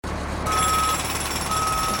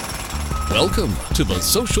Welcome to the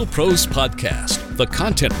Social Pros Podcast, the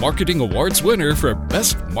Content Marketing Awards winner for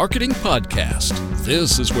Best Marketing Podcast.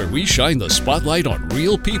 This is where we shine the spotlight on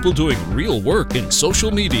real people doing real work in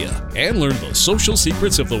social media and learn the social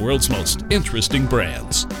secrets of the world's most interesting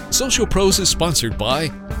brands. Social Pros is sponsored by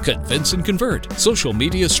Convince and Convert, social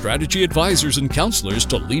media strategy advisors and counselors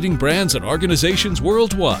to leading brands and organizations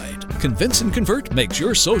worldwide. Convince and Convert makes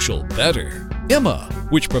your social better. Emma,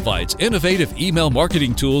 which provides innovative email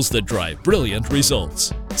marketing tools that drive brilliant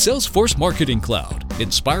results. Salesforce Marketing Cloud,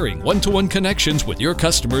 inspiring one-to-one connections with your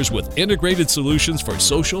customers with integrated solutions for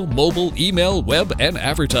social, mobile, email, web, and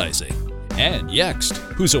advertising. And Yext,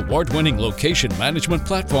 whose award-winning location management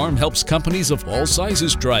platform helps companies of all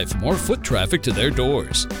sizes drive more foot traffic to their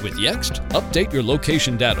doors. With Yext, update your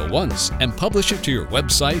location data once and publish it to your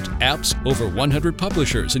website, apps, over 100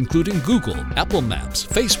 publishers including Google, Apple Maps,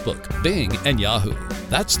 Facebook, Bing, and Yahoo.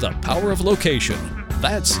 That's the power of location.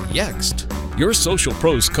 That's Yext. Your Social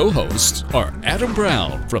Pros co-hosts are Adam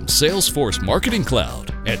Brown from Salesforce Marketing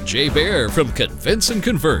Cloud and Jay Baer from Convince and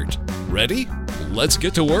Convert. Ready? Let's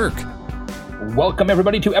get to work. Welcome,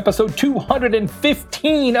 everybody, to episode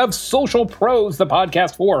 215 of Social Pros, the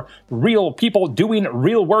podcast for real people doing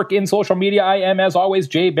real work in social media. I am, as always,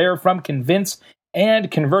 Jay Baer from Convince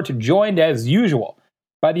and Convert, joined as usual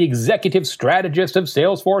by the executive strategist of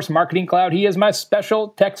Salesforce Marketing Cloud. He is my special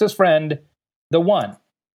Texas friend, the one,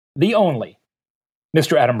 the only,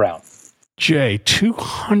 Mr. Adam Brown. Jay,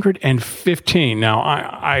 215. Now,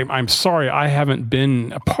 I'm sorry I haven't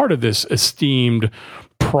been a part of this esteemed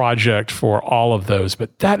project for all of those,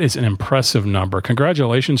 but that is an impressive number.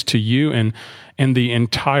 Congratulations to you and the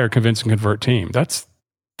entire Convince and Convert team. That's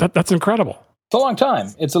incredible. It's a long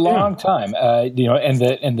time. It's a long time.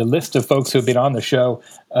 And the list of folks who have been on the show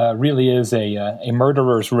really is a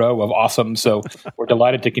murderer's row of awesome. So we're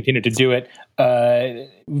delighted to continue to do it.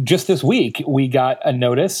 Just this week, we got a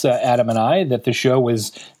notice, Adam and I, that the show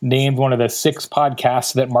was named one of the 6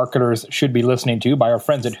 podcasts that marketers should be listening to by our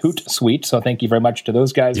friends at Hootsuite. So thank you very much to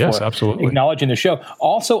those guys for absolutely acknowledging the show.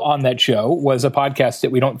 Also on that show was a podcast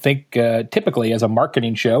that we don't think typically as a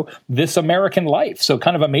marketing show, This American Life. So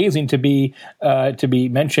kind of amazing to be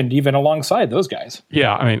mentioned even alongside those guys.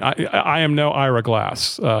 Yeah, I mean, I am no Ira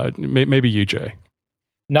Glass. Maybe you, Jay.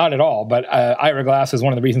 Not at all, but Ira Glass is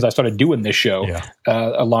one of the reasons I started doing this show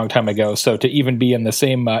a long time ago. So to even be in the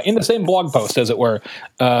same blog post, as it were,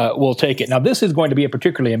 we'll take it. Now, this is going to be a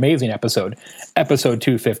particularly amazing episode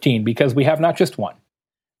 215, because we have not just one,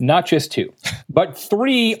 not just 2, but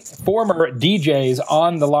 3 former DJs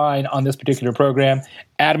on the line on this particular program.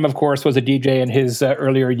 Adam, of course, was a DJ in his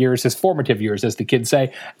earlier years, his formative years, as the kids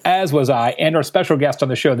say, as was I. And our special guest on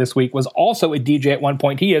the show this week was also a DJ at one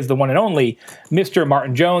point. He is the one and only Mr.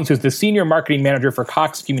 Martin Jones, who's the Senior Marketing Manager for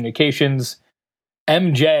Cox Communications.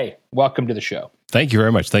 MJ, welcome to the show. Thank you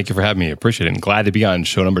very much. Thank you for having me. I appreciate it. I'm glad to be on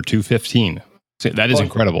show number 215. That is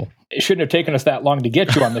incredible. It shouldn't have taken us that long to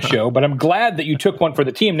get you on the show, but I'm glad that you took one for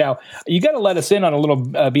the team. Now, you got to let us in on a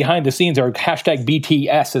little behind the scenes, or hashtag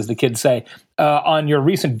BTS, as the kids say, on your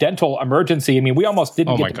recent dental emergency. I mean, we almost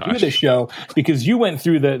didn't get to do this show because you went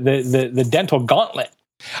through the dental gauntlet.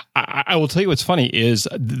 I will tell you what's funny is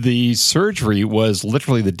the surgery was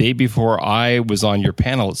literally the day before I was on your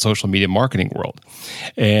panel at Social Media Marketing World.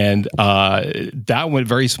 And that went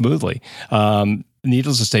very smoothly.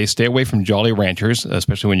 Needless to say, stay away from Jolly Ranchers,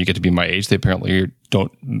 especially when you get to be my age. They apparently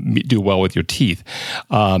don't do well with your teeth.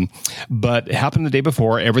 But it happened the day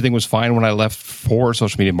before. Everything was fine when I left for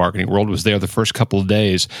Social Media Marketing World. Was there the first couple of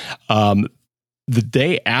days. The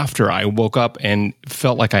day after, I woke up and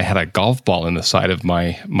felt like I had a golf ball in the side of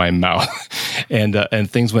my mouth, and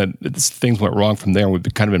things went wrong from there. We've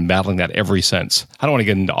kind of been battling that ever since. I don't want to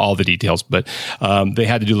get into all the details, but they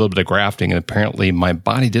had to do a little bit of grafting, and apparently my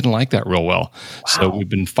body didn't like that real well. Wow. So we've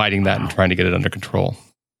been fighting that and trying to get it under control.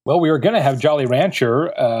 Well, we were going to have Jolly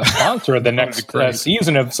Rancher sponsor the next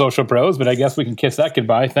season of Social Pros, but I guess we can kiss that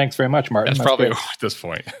goodbye. Thanks very much, Martin. That's probably at this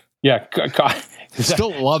point. Yeah.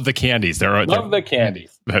 Still love the candies. Love the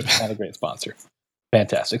candies. Not a great sponsor.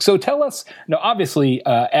 Fantastic. So tell us, obviously,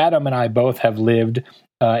 Adam and I both have lived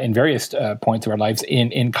in various points of our lives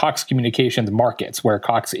in Cox Communications markets, where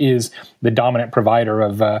Cox is the dominant provider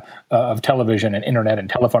of television and internet and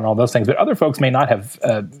telephone and all those things. But other folks may not have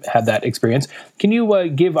had that experience. Can you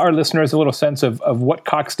give our listeners a little sense of what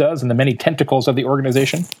Cox does and the many tentacles of the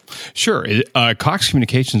organization? Sure. Cox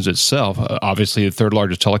Communications itself, obviously the third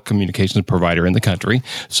largest telecommunications provider in the country,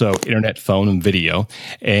 so internet, phone, and video.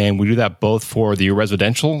 And we do that both for the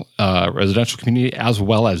residential community as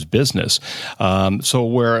well as business. So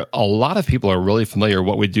where a lot of people are really familiar with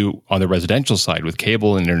what we do on the residential side with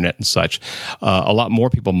cable and internet and such, a lot more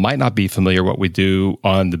people might not be familiar with what we do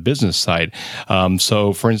on the business side.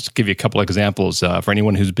 So, for instance, to give you a couple of examples, for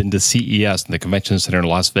anyone who's been to CES, in the Convention Center in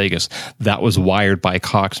Las Vegas, that was wired by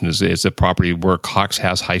Cox, and is a property where Cox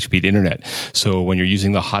has high-speed internet. So when you're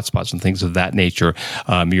using the hotspots and things of that nature,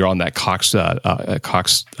 you're on that Cox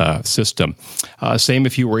system. Same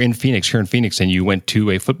if you were in Phoenix, here in Phoenix, and you went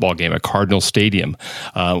to a football game at Cardinal Stadium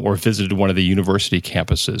or visited one of the university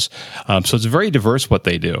campuses. So it's very diverse what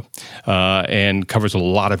they do and covers a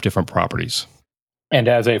lot of different properties. And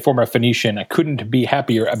as a former Phoenician, I couldn't be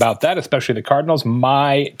happier about that, especially the Cardinals.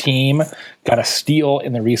 My team got a steal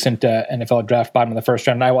in the recent NFL draft, bottom of the first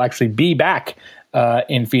round, and I will actually be back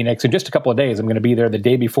in Phoenix in just a couple of days. I'm going to be there the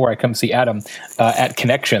day before I come see Adam at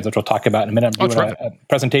Connections, which we'll talk about in a minute. I'm doing a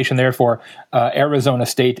presentation there for Arizona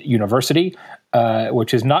State University,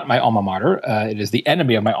 which is not my alma mater. It is the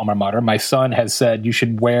enemy of my alma mater. My son has said you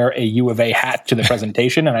should wear a U of A hat to the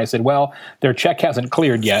presentation, and I said, well, their check hasn't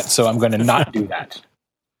cleared yet, so I'm going to not do that.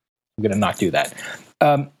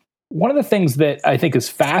 One of the things that I think is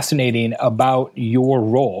fascinating about your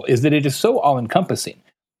role is that it is so all-encompassing.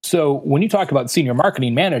 So when you talk about senior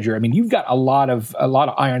marketing manager, I mean, you've got a lot of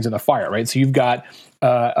irons in the fire, right? So you've got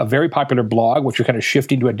a very popular blog, which you're kind of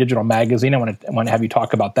shifting to a digital magazine. I want to have you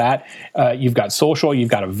talk about that. You've got social, you've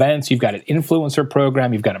got events, you've got an influencer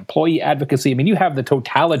program, you've got employee advocacy. I mean, you have the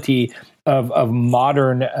totality of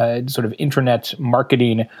modern sort of internet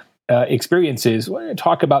marketing experiences. I want to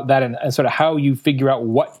talk about that and sort of how you figure out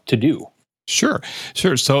what to do. Sure.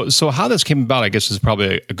 So how this came about, I guess, is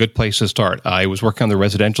probably a good place to start. I was working on the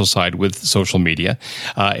residential side with social media,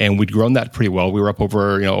 and we'd grown that pretty well. We were up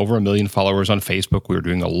over 1 million followers on Facebook. We were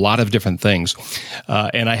doing a lot of different things,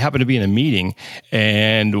 and I happened to be in a meeting,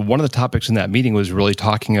 and one of the topics in that meeting was really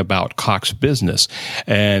talking about Cox Business,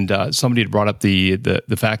 and somebody had brought up the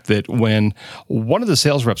fact that when one of the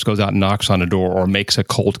sales reps goes out and knocks on a door or makes a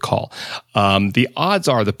cold call, the odds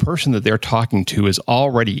are the person that they're talking to is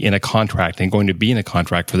already in a contract and going to be in a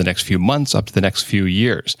contract for the next few months up to the next few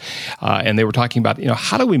years. And they were talking about,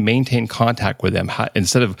 how do we maintain contact with them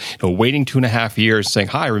instead of waiting 2.5 years saying,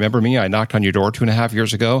 hi, remember me? I knocked on your door 2.5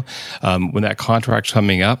 years ago when that contract's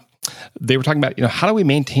coming up. They were talking about, how do we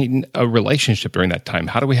maintain a relationship during that time?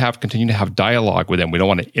 How do we continue to have dialogue with them? We don't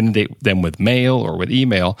want to inundate them with mail or with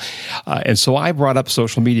email. And so I brought up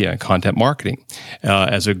social media and content marketing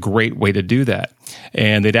as a great way to do that.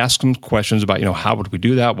 And they'd ask them questions about, how would we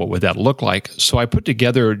do that? What would that look like? So I put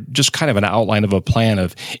together just kind of an outline of a plan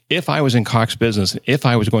of if I was in Cox Business, if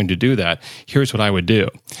I was going to do that, here's what I would do.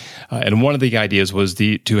 And one of the ideas was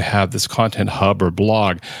to have this content hub or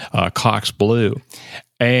blog, Cox Blue.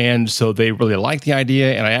 And so they really liked the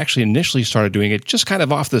idea, and I actually initially started doing it just kind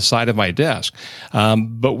of off the side of my desk.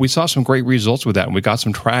 But we saw some great results with that, and we got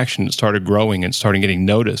some traction. It started growing and started getting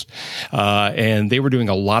noticed. And they were doing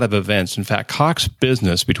a lot of events. In fact, Cox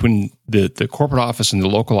Business, between the corporate office and the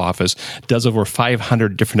local office, does over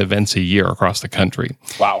 500 different events a year across the country.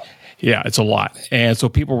 Wow. Yeah, it's a lot. And so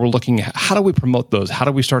people were looking, how do we promote those? How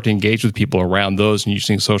do we start to engage with people around those and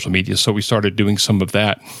using social media? So we started doing some of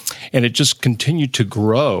that. And it just continued to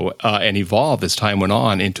grow and evolve as time went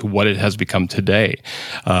on into what it has become today,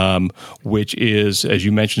 which is, as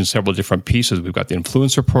you mentioned, several different pieces. We've got the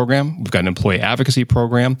influencer program. We've got an employee advocacy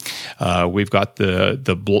program. We've got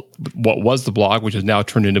what was the blog, which has now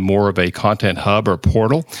turned into more of a content hub or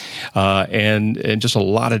portal, and just a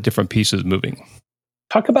lot of different pieces moving.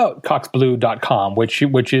 Talk about coxblue.com,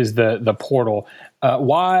 which is the portal.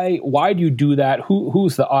 Why do you do that?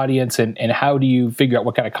 Who's the audience, and how do you figure out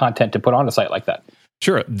what kind of content to put on a site like that?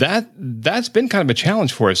 Sure, that's been kind of a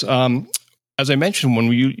challenge for us. As I mentioned,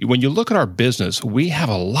 when you look at our business, we have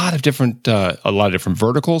a lot of different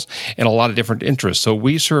verticals and a lot of different interests. So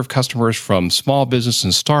we serve customers from small business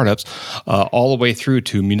and startups all the way through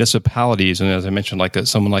to municipalities, and as I mentioned, like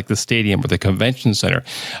someone like the stadium or the convention center.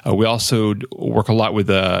 We also work a lot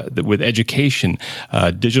with education,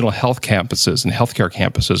 digital health campuses and healthcare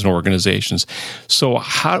campuses and organizations. So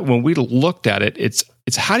when we looked at it, it's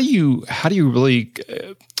how do you really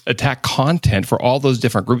attack content for all those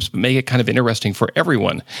different groups, but make it kind of interesting for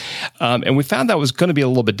everyone. And we found that was going to be a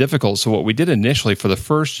little bit difficult. So what we did initially for the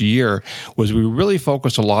first year was we really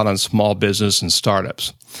focused a lot on small business and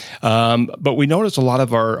startups. But we noticed a lot of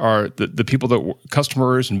the people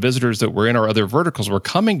customers and visitors that were in our other verticals were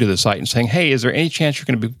coming to the site and saying, hey, is there any chance you're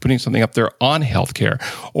going to be putting something up there on healthcare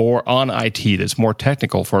or on IT that's more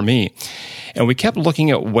technical for me? And we kept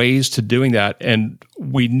looking at ways to doing that, and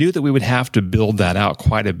we knew that we would have to build that out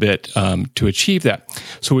quite a bit to achieve that.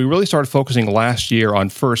 So we really started focusing last year on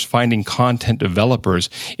first finding content developers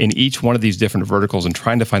in each one of these different verticals and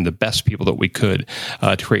trying to find the best people that we could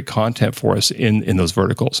to create content for us in those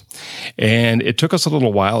verticals. And it took us a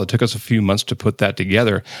little while. It took us a few months to put that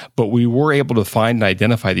together, but we were able to find and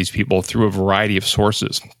identify these people through a variety of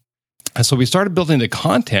sources. And so we started building the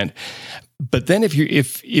content. But then if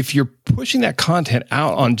you're pushing that content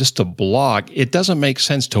out on just a blog, it doesn't make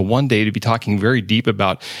sense to one day to be talking very deep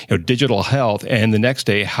about digital health, and the next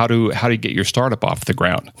day how to get your startup off the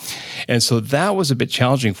ground. And so that was a bit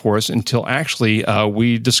challenging for us until actually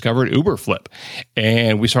we discovered Uberflip,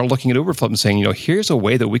 and we started looking at Uberflip and saying, here's a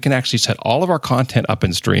way that we can actually set all of our content up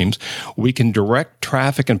in streams. We can direct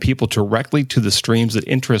traffic and people directly to the streams that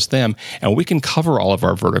interest them, and we can cover all of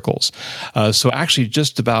our verticals. So actually,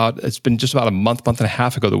 it's been just about a month and a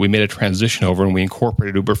half ago that we made a transition over and we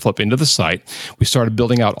incorporated Uberflip into the site. We started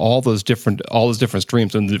building out all those different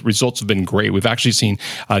streams, and the results have been great. We've actually seen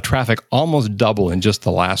traffic almost double in just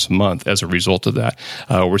the last month as a result of that.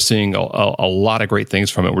 We're seeing a lot of great things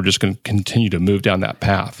from it. We're just going to continue to move down that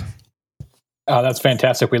path. Oh, that's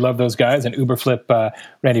fantastic. We love those guys. And Uberflip,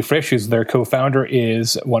 Randy Frisch, who's their co-founder,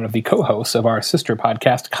 is one of the co-hosts of our sister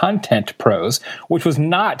podcast, Content Pros, which was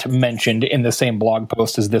not mentioned in the same blog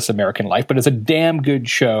post as This American Life, but it's a damn good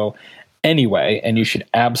show anyway, and you should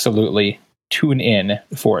absolutely tune in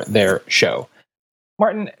for their show.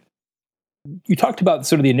 Martin, you talked about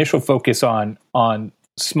sort of the initial focus on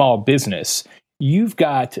small business. You've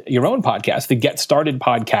got your own podcast, the Get Started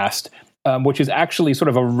podcast, which is actually sort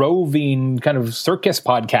of a roving kind of circus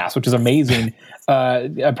podcast, which is amazing.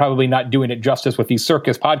 I'm probably not doing it justice with the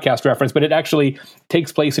circus podcast reference, but it actually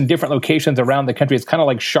takes place in different locations around the country. It's kind of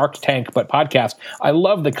like Shark Tank, but podcast. I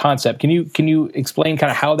love the concept. Can you explain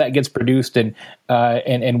kind of how that gets produced and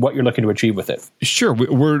what you're looking to achieve with it? Sure.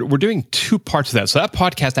 We're doing two parts of that. So that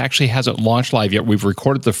podcast actually hasn't launched live yet. We've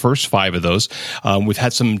recorded the first 5 of those. We've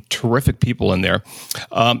had some terrific people in there.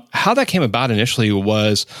 How that came about initially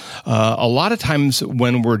was a lot of times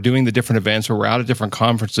when we're doing the different events or we're out at different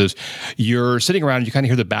conferences, you're sitting around and you kind of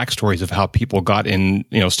hear the backstories of how people got in,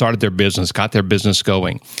 started their business, got their business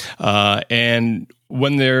going. And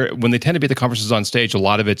when they tend to be at the conferences on stage, a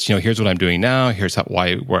lot of it's, here's what I'm doing now, here's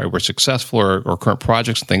why we're successful or current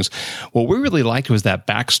projects and things. What we really liked was that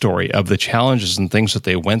backstory of the challenges and things that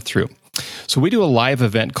they went through. So we do a live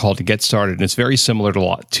event called Get Started, and it's very similar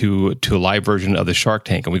to a live version of the Shark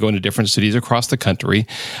Tank. And we go into different cities across the country.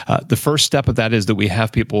 The first step of that is that we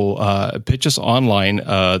have people pitch us online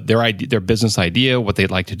their business idea, what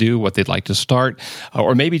they'd like to do, what they'd like to start,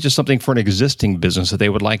 or maybe just something for an existing business that they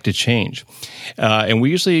would like to change. And we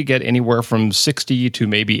usually get anywhere from 60 to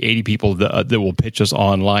maybe 80 people that will pitch us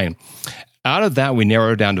online. Out of that, we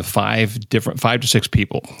narrow down to 5 to 6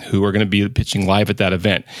 people who are going to be pitching live at that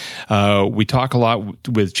event. We talk a lot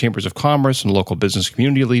with chambers of commerce and local business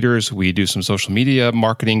community leaders. We do some social media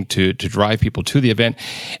marketing to drive people to the event.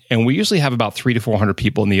 And we usually have about 300 to 400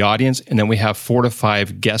 people in the audience. And then we have 4 to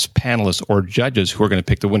 5 guest panelists or judges who are going to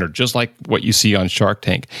pick the winner, just like what you see on Shark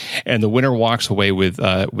Tank. And the winner walks away with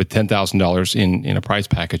 $10,000 in a prize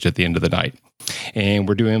package at the end of the night. And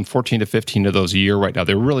we're doing 14 to 15 of those a year right now.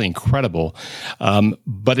 They're really incredible.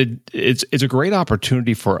 But it's a great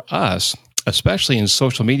opportunity for us, especially in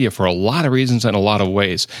social media, for a lot of reasons and a lot of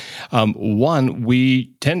ways. One,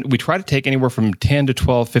 we try to take anywhere from 10 to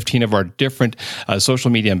 12, 15 of our different social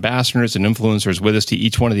media ambassadors and influencers with us to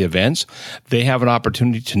each one of the events. They have an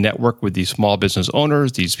opportunity to network with these small business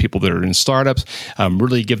owners, these people that are in startups,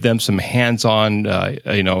 really give them some hands-on,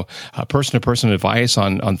 person-to-person advice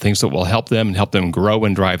on things that will help them and help them grow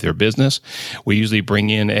and drive their business. We usually bring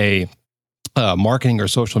in a marketing or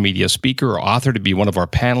social media speaker or author to be one of our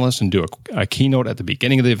panelists and do a keynote at the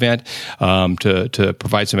beginning of the event to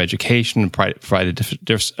provide some education and provide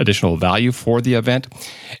additional value for the event.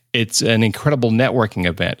 It's an incredible networking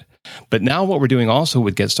event. But now what we're doing also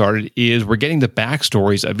with Get Started is we're getting the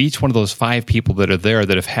backstories of each one of those 5 people that are there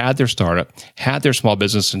that have had their startup, had their small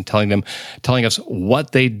business, and telling us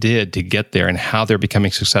what they did to get there and how they're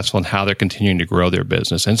becoming successful and how they're continuing to grow their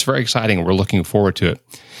business. And it's very exciting, and we're looking forward to it.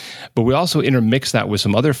 But we also intermix that with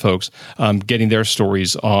some other folks getting their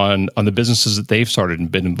stories on the businesses that they've started and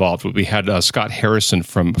been involved with. We had Scott Harrison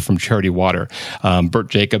from Charity Water, Bert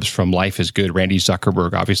Jacobs from Life is Good, Randy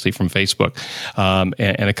Zuckerberg, obviously from Facebook,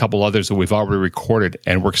 and a couple others that we've already recorded.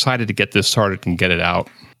 And we're excited to get this started and get it out.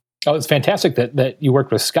 Oh, it's fantastic that you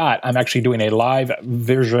worked with Scott. I'm actually doing a live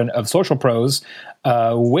version of Social Pros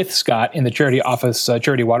with Scott in the Charity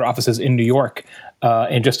Water offices in New York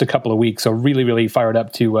in just a couple of weeks. So really, really fired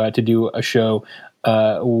up to do a show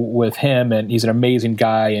with him, and he's an amazing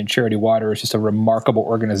guy. And Charity Water is just a remarkable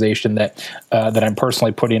organization that I'm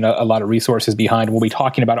personally putting a lot of resources behind. We'll be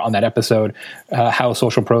talking about it on that episode, how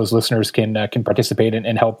Social Pros listeners can participate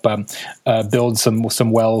and help build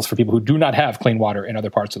some wells for people who do not have clean water in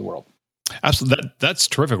other parts of the world. Absolutely. That's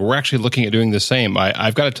terrific. We're actually looking at doing the same.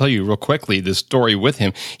 I've got to tell you real quickly this story with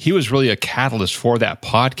him. He was really a catalyst for that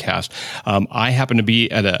podcast. I happened to be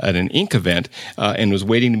at an Inc. event and was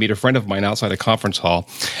waiting to meet a friend of mine outside a conference hall.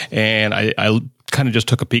 And I kind of just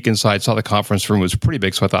took a peek inside, saw the conference room was pretty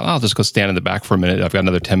big. So I thought, I'll just go stand in the back for a minute. I've got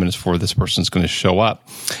another 10 minutes before this person's going to show up.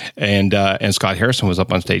 And Scott Harrison was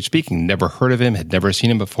up on stage speaking. Never heard of him, had never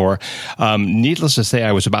seen him before. Needless to say,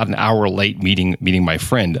 I was about an hour late meeting my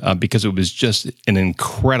friend because it was just an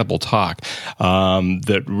incredible talk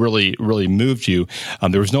that really, really moved you.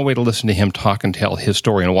 There was no way to listen to him talk and tell his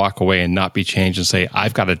story and walk away and not be changed and say,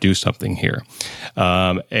 I've got to do something here.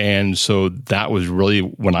 And so that was really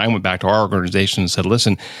when I went back to our organization and said,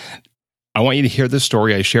 listen, I want you to hear this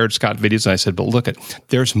story. I shared Scott videos and I said, but look,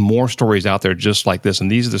 there's more stories out there just like this. And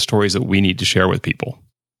these are the stories that we need to share with people.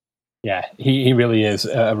 Yeah, he really is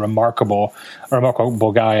a remarkable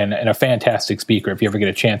guy and a fantastic speaker. If you ever get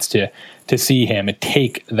a chance to see him and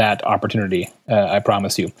take that opportunity, I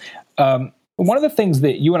promise you. One of the things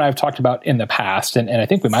that you and I have talked about in the past, and I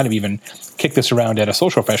think we might have even kicked this around at a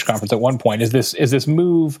Social Fresh conference at one point, is this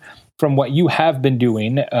move from what you have been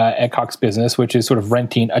doing at Cox Business, which is sort of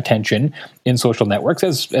renting attention in social networks,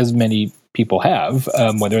 as many people have,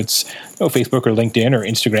 whether it's Facebook or LinkedIn or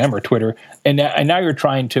Instagram or Twitter, and now you're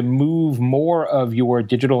trying to move more of your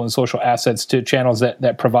digital and social assets to channels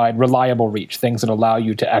that provide reliable reach, things that allow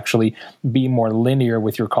you to actually be more linear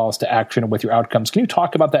with your calls to action and with your outcomes. Can you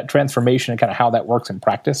talk about that transformation and kind of how that works in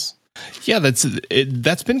practice? Yeah, that's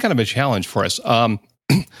been kind of a challenge for us.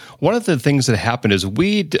 One of the things that happened is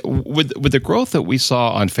with the growth that we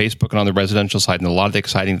saw on Facebook and on the residential side and a lot of the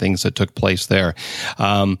exciting things that took place there,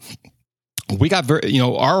 we got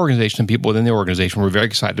our organization and people within the organization were very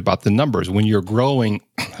excited about the numbers. When you're growing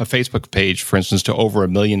a Facebook page, for instance, to over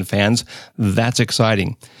 1 million fans, that's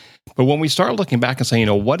exciting. But when we start looking back and saying,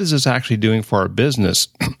 what is this actually doing for our business?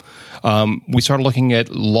 We started looking at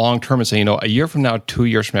long term and saying, a year from now, 2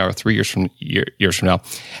 years from now, or 3 years from now,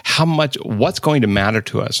 what's going to matter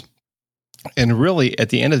to us? And really, at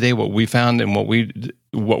the end of the day, what we found and what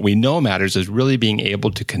we know matters is really being able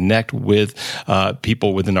to connect with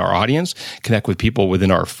people within our audience, connect with people within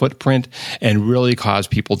our footprint, and really cause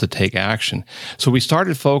people to take action. So we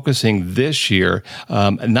started focusing this year,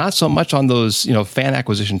 not so much on those fan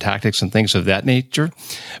acquisition tactics and things of that nature,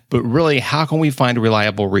 but really how can we find a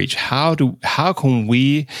reliable reach? How can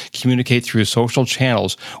we communicate through social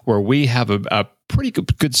channels where we have a pretty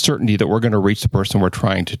good certainty that we're going to reach the person we're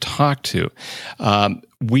trying to talk to.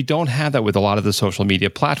 We don't have that with a lot of the social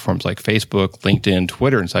media platforms like Facebook, LinkedIn,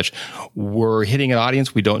 Twitter, and such. We're hitting an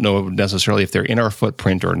audience. We don't know necessarily if they're in our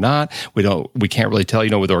footprint or not. We can't really tell,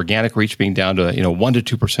 with organic reach being down to, 1 to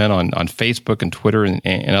 2% on Facebook and Twitter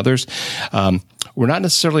and others. We're not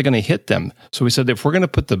necessarily going to hit them. So we said that if we're going to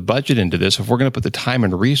put the budget into this, if we're going to put the time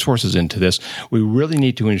and resources into this, we really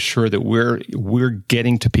need to ensure that we're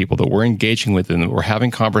getting to people, that we're engaging with them, that we're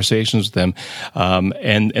having conversations with them,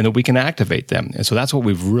 and that we can activate them. And so that's what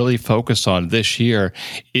we've really focused on this year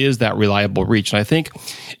is that reliable reach. And I think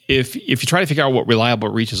if you try to figure out what reliable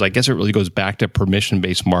reach is, I guess it really goes back to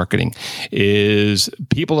permission-based marketing. Is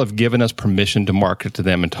people have given us permission to market to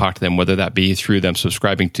them and talk to them, whether that be through them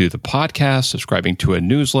subscribing to the podcast, subscribing to a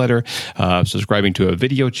newsletter, subscribing to a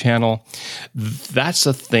video channel. That's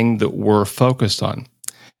the thing that we're focused on.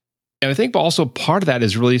 And I think also part of that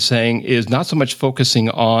is really saying is not so much focusing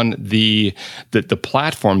on the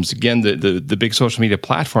platforms, again, the big social media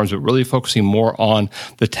platforms, but really focusing more on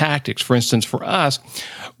the tactics. For instance, for us,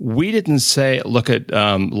 we didn't look at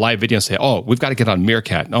live video and say, we've got to get on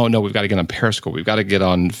Meerkat. Oh, no, we've got to get on Periscope. We've got to get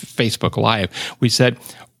on Facebook Live. We said,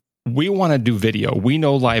 we want to do video. We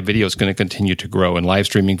know live video is going to continue to grow and live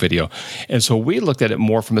streaming video. And so we looked at it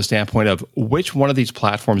more from a standpoint of which one of these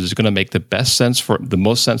platforms is going to make the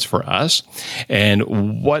most sense for us.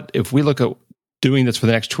 And what, if we look at doing this for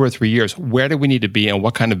the next 2 or 3 years, where do we need to be and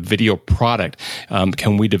what kind of video product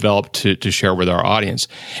can we develop to share with our audience?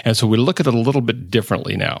 And so we look at it a little bit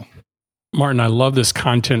differently now. Martin, I love this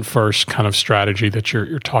content first kind of strategy that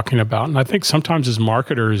you're talking about. And I think sometimes as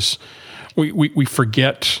marketers, we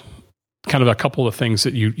forget kind of a couple of things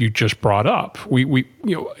that you just brought up. We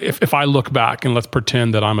if I look back and let's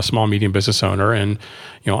pretend that I'm a small medium business owner and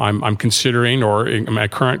I'm considering or I'm a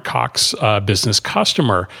current Cox business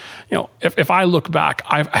customer. If I look back,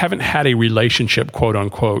 I haven't had a relationship, quote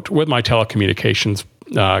unquote, with my telecommunications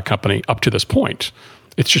company up to this point.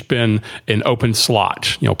 It's just been an open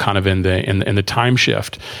slot, kind of in the time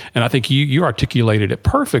shift. And I think you articulated it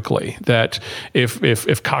perfectly that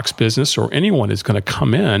if Cox Business or anyone is going to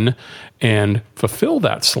come in and fulfill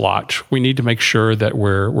that slot, we need to make sure that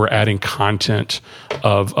we're adding content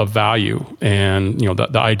of value. And the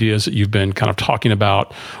ideas that you've been kind of talking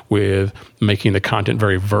about with making the content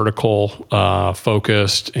very vertical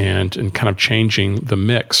focused and kind of changing the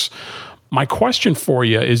mix. My question for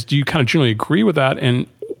you is, do you kind of generally agree with that? And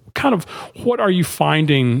kind of what are you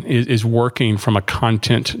finding is working from a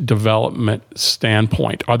content development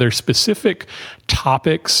standpoint? Are there specific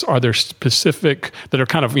topics? Are there specific that are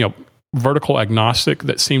kind of, vertical agnostic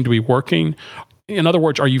that seem to be working? In other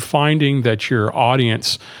words, are you finding that your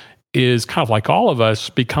audience is kind of like all of us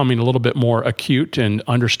becoming a little bit more acute and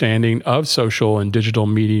understanding of social and digital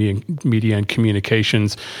media and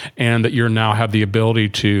communications, and that you now have the ability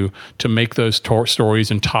to make those stories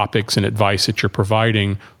and topics and advice that you're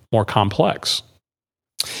providing more complex?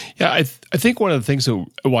 Yeah, I think one of the things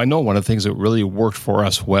that really worked for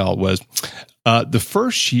us well was the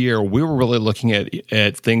first year we were really looking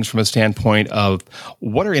at things from a standpoint of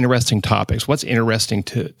what are interesting topics, what's interesting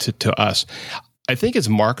to us. I think as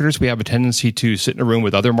marketers, we have a tendency to sit in a room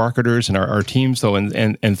with other marketers and our teams, though,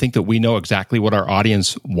 and think that we know exactly what our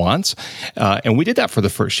audience wants. And we did that for the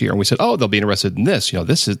first year, and we said, "Oh, they'll be interested in this.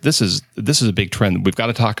 This is a big trend. We've got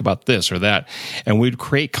to talk about this or that," and we'd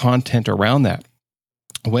create content around that.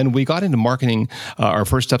 When we got into marketing, our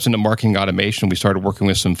first steps into marketing automation, we started working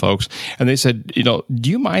with some folks, and they said, do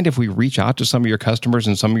you mind if we reach out to some of your customers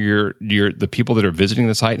and some of the people that are visiting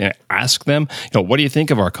the site and ask them, what do you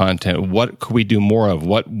think of our content? What could we do more of?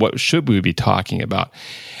 What should we be talking about?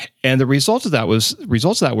 And the results of that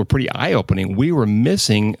were pretty eye-opening. We were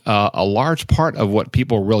missing a large part of what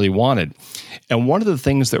people really wanted. And one of the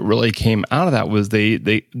things that really came out of that was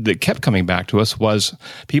they kept coming back to us was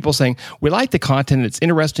people saying, "We like the content, it's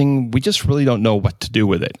interesting, we just really don't know what to do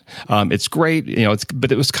with it. It's great,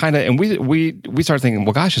 but it was kind of," and we started thinking,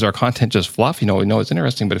 well, gosh, is our content just fluff? We know it's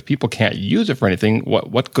interesting, but if people can't use it for anything,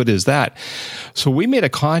 what good is that? So we made a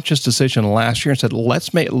conscious decision last year and said,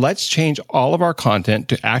 let's change all of our content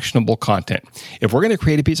to actionable content. If we're going to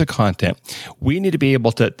create a piece of content, we need to be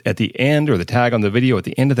able to, at the end, or the tag on the video at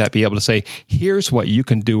the end of that, be able to say, here's what you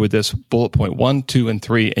can do with this bullet point 1, 2, and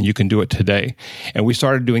 3, and you can do it today. And we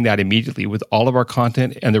started doing that immediately with all of our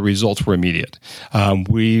content, and the results were immediate.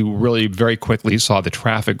 We really very quickly saw the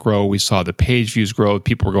traffic grow. We saw the page views grow.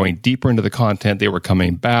 People were going deeper into the content. They were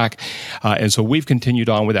coming back. And so we've continued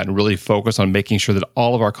on with that and really focused on making sure that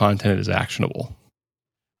all of our content is actionable.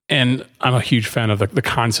 And I'm a huge fan of the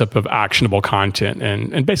concept of actionable content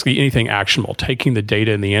and basically anything actionable, taking the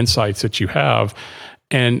data and the insights that you have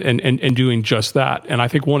and doing just that. And I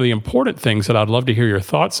think one of the important things that I'd love to hear your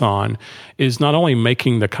thoughts on is not only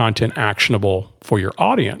making the content actionable for your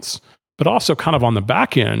audience, but also kind of on the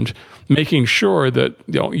back end, making sure that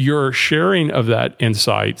your sharing of that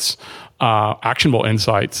insights, actionable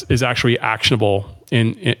insights, is actually actionable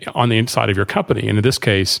on the inside of your company, and in this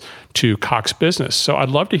case, to Cox Business. So I'd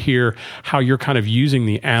love to hear how you're kind of using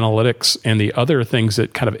the analytics and the other things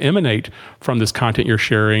that kind of emanate from this content you're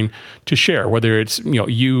sharing to share, whether it's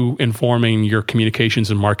you informing your communications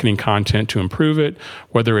and marketing content to improve it,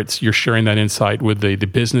 whether it's you're sharing that insight with the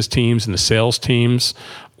business teams and the sales teams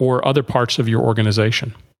or other parts of your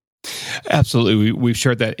organization. Absolutely. We've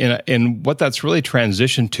shared that. And what that's really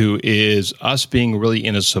transitioned to is us being really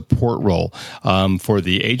in a support role for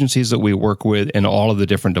the agencies that we work with and all of the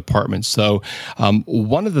different departments. So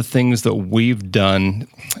one of the things that we've done,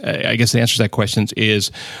 I guess the answer to that question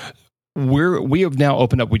is, we have now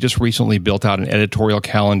opened up. We just recently built out an editorial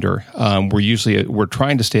calendar. We're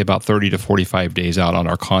trying to stay about 30 to 45 days out on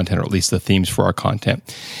our content, or at least the themes for our content.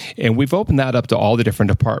 And we've opened that up to all the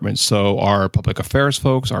different departments. So our public affairs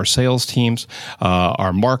folks, our sales teams,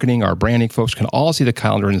 our marketing, our branding folks can all see the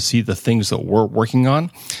calendar and see the things that we're working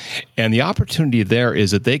on. And the opportunity there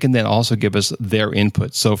is that they can then also give us their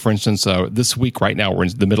input. So for instance, this week right now, we're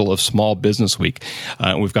in the middle of Small Business Week.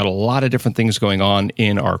 We've got a lot of different things going on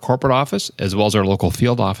in our corporate office as well as our local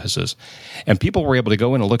field offices. And people were able to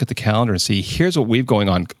go in and look at the calendar and see, here's what we've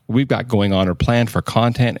got going on or planned for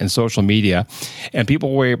content and social media. And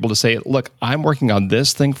people were able to say, look, I'm working on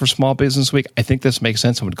this thing for Small Business Week. I think this makes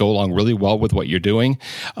sense and would go along really well with what you're doing.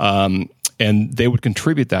 And they would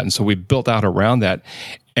contribute that. And so we built out around that.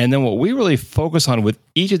 And then what we really focus on with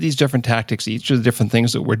each of these different tactics, each of the different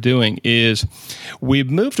things that we're doing, is we've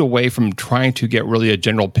moved away from trying to get really a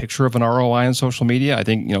general picture of an ROI on social media. I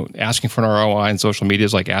think, asking for an ROI on social media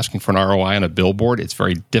is like asking for an ROI on a billboard. It's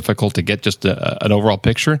very difficult to get just an overall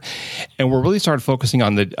picture. And we're really started focusing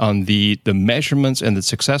on the measurements and the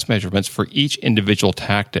success measurements for each individual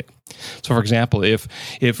tactic. So, for example,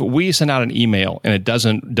 if we send out an email and it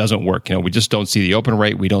doesn't work, we just don't see the open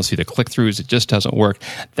rate, we don't see the click-throughs, it just doesn't work,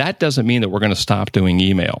 that doesn't mean that we're going to stop doing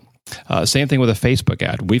email. Same thing with a Facebook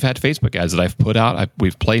ad. We've had Facebook ads that I've put out.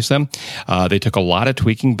 We've placed them. They took a lot of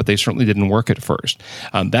tweaking, but they certainly didn't work at first.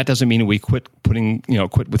 That doesn't mean we quit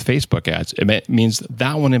with Facebook ads. It means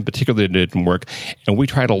that one in particular didn't work, and we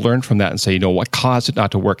try to learn from that and say, what caused it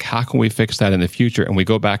not to work? How can we fix that in the future? And we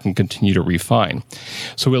go back and continue to refine.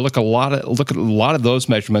 So we look at a lot of those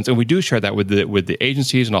measurements, and we do share that with the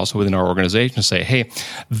agencies and also within our organization to say, hey,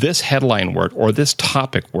 this headline worked or this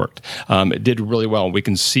topic worked. It did really well. We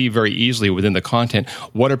can see very easily within the content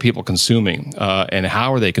what are people consuming and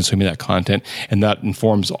how are they consuming that content, and that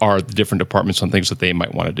informs the different departments on things that they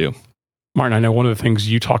might want to do. Martin, I know one of the things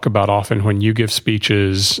you talk about often when you give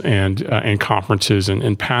speeches and conferences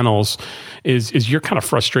and panels is your kind of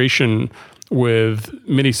frustration with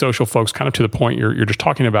many social folks, kind of to the point you're just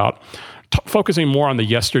talking about, focusing more on the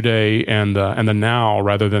yesterday and the now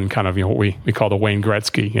rather than kind of what we call the Wayne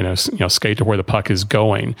Gretzky, skate to where the puck is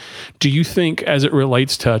going. Do you think, as it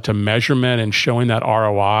relates to measurement and showing that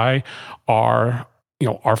ROI, are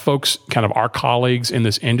folks, kind of our colleagues in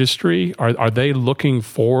this industry, are they looking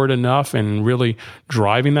forward enough and really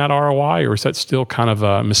driving that ROI, or is that still kind of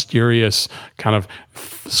a mysterious, kind of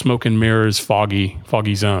smoke and mirrors,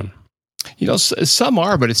 foggy zone? Some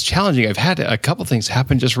are, but it's challenging. I've had a couple things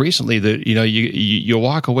happen just recently that, you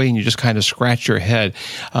walk away and you just kind of scratch your head.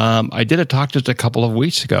 I did a talk just a couple of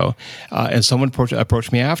weeks ago, and someone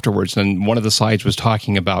approached me afterwards, and one of the slides was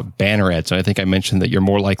talking about banner ads. And I think I mentioned that you're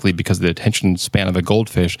more likely, because of the attention span of a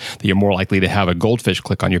goldfish, that you're more likely to have a goldfish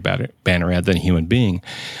click on your banner ad than a human being.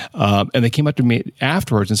 And they came up to me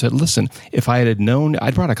afterwards and said, listen, if I had known,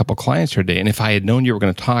 I brought a couple clients here today, and if I had known you were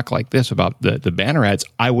going to talk like this about the banner ads,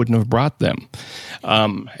 I wouldn't have brought them.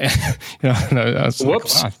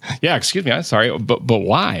 Whoops. Like, yeah, excuse me. I'm sorry, but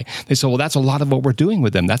why? They said, well, that's a lot of what we're doing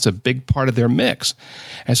with them. That's a big part of their mix.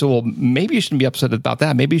 And so, well, maybe you shouldn't be upset about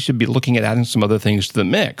that. Maybe you should be looking at adding some other things to the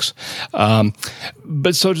mix.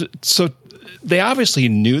 But so they obviously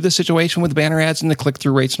knew the situation with banner ads and the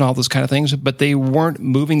click-through rates and all those kind of things, but they weren't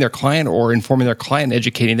moving their client or informing their client,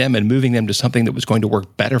 educating them and moving them to something that was going to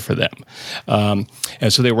work better for them.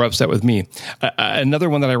 And so they were upset with me. Another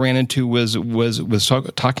one that I ran into was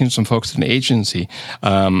talking to some folks at an agency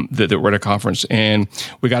that were at a conference, and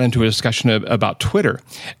we got into a discussion about Twitter.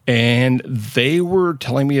 And they were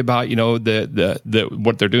telling me about,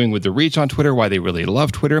 what they're doing with the reach on Twitter, why they really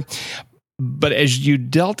love Twitter. But as you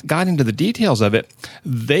got into the details of it,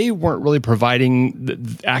 they weren't really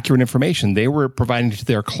providing accurate information. They were providing to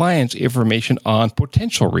their clients information on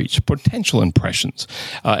potential reach, potential impressions,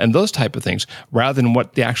 and those type of things, rather than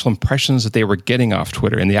what the actual impressions that they were getting off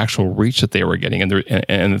Twitter and the actual reach that they were getting,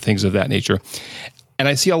 and the things of that nature. And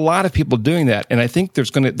I see a lot of people doing that. And I think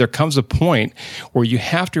there comes a point where you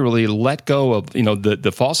have to really let go of,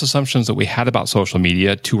 the false assumptions that we had about social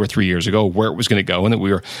media 2 or 3 years ago, where it was going to go, and that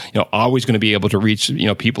we were, always going to be able to reach,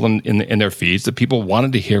 people in their feeds, that people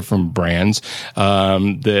wanted to hear from brands.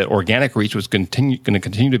 The organic reach was going to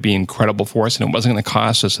continue to be incredible for us, and it wasn't going to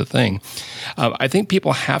cost us a thing. I think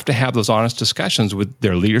people have to have those honest discussions with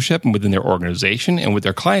their leadership and within their organization and with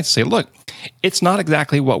their clients to say, look, it's not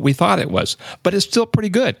exactly what we thought it was, but it's still pretty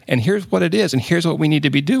good. And here's what it is, and here's what we need to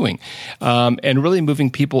be doing. And really moving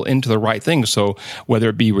people into the right things. So whether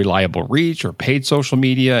it be reliable reach or paid social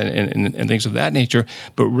media and things of that nature,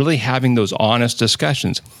 but really having those honest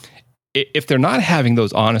discussions. If they're not having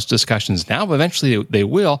those honest discussions now, eventually they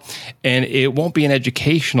will, and it won't be an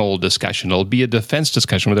educational discussion. It'll be a defense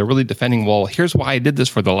discussion where they're really defending, well, here's why I did this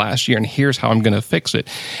for the last year, and here's how I'm going to fix it.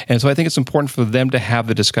 And so I think it's important for them to have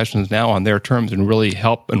the discussions now on their terms and really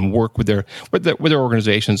help and work with their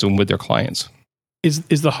organizations and with their clients. Is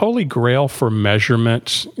the holy grail for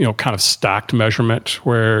measurement, kind of stacked measurement,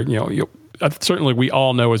 where certainly we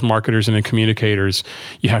all know as marketers and communicators,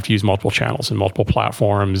 you have to use multiple channels and multiple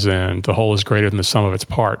platforms, and the whole is greater than the sum of its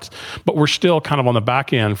parts. But we're still kind of on the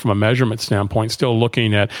back end from a measurement standpoint, still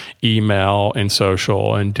looking at email and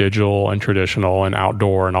social and digital and traditional and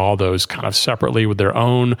outdoor and all those kind of separately with their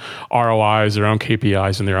own ROIs, their own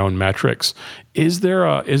KPIs, and their own metrics. Is there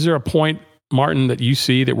a point, Martin, that you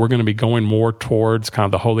see that we're going to be going more towards kind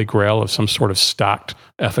of the holy grail of some sort of stacked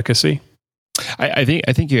efficacy? I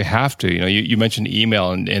think you have to. You mentioned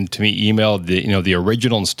email, and to me, email, the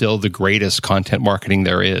original and still the greatest content marketing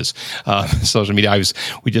there is. Social media.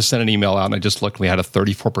 We just sent an email out, and I just looked. We had a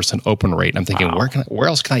 34% open rate. And I'm thinking, wow. where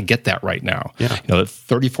else can I get that right now? Yeah. That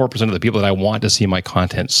 34% of the people that I want to see my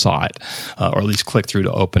content saw it, or at least click through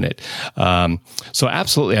to open it. So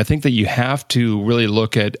absolutely, I think that you have to really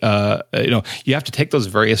look at. You have to take those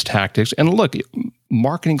various tactics and look.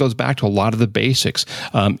 Marketing goes back to a lot of the basics.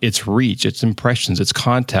 It's reach, it's impressions, it's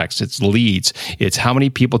context, it's leads. It's how many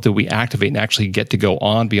people do we activate and actually get to go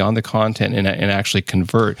on beyond the content and actually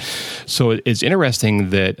convert. So it's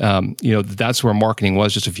interesting that that's where marketing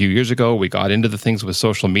was just a few years ago. We got into the things with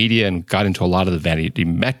social media and got into a lot of the vanity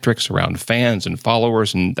metrics around fans and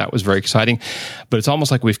followers, and that was very exciting. But it's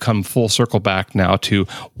almost like we've come full circle back now to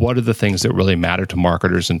what are the things that really matter to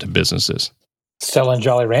marketers and to businesses. Selling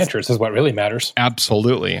Jolly Ranchers is what really matters.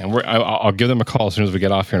 Absolutely. And I'll give them a call as soon as we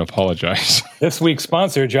get off here and apologize. This week's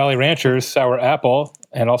sponsor, Jolly Ranchers, sour apple,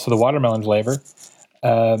 and also the watermelon flavor.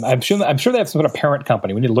 I'm sure they have some sort of parent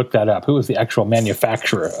company. We need to look that up. Who is the actual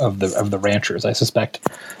manufacturer of the Ranchers? I suspect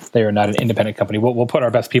they are not an independent company. We'll put our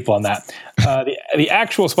best people on that. The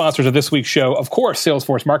actual sponsors of this week's show, of course,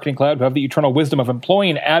 Salesforce Marketing Cloud, who have the eternal wisdom of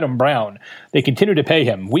employing Adam Brown. They continue to pay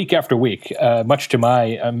him week after week, much to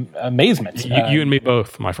my amazement. You and me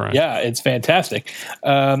both, my friend. Yeah, it's fantastic.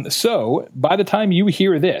 So by the time you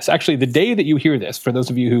hear this, actually the day that you hear this, for those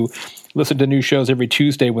of you who listen to new shows every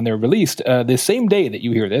Tuesday when they're released, the same day that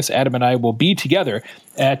you hear this, Adam and I will be together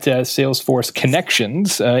at Salesforce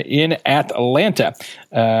Connections in Atlanta.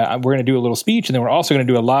 We're going to do a little speech, and then we're also going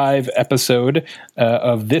to do a live episode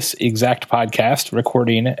of this exact podcast,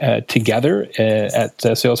 recording together at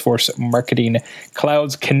Salesforce Marketing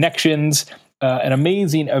Cloud's Connections. An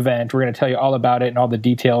amazing event. We're going to tell you all about it and all the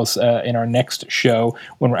details in our next show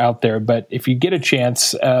when we're out there. But if you get a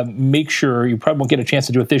chance, make sure, you probably won't get a chance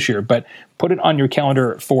to do it this year, but put it on your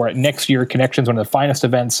calendar for next year. Connections, one of the finest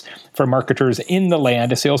events for marketers in the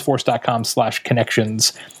land.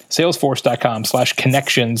 Salesforce.com/connections.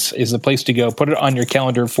 Salesforce.com/connections is the place to go. Put it on your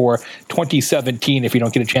calendar for 2017 if you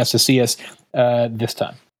don't get a chance to see us this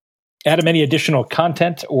time. Adam, any additional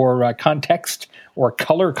content or context or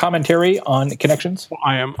color commentary on Connections?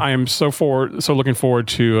 I am so looking forward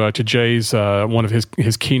to Jay's one of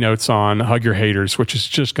his keynotes on Hug Your Haters, which is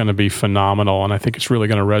just going to be phenomenal, and I think it's really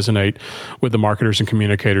going to resonate with the marketers and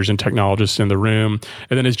communicators and technologists in the room.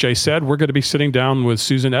 And then, as Jay said, we're going to be sitting down with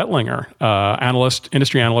Susan Ettlinger,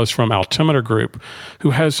 industry analyst from Altimeter Group, who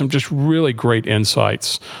has some just really great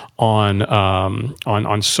insights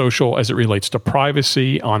on social as it relates to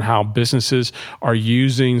privacy, on how businesses are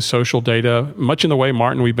using social data, much in the way,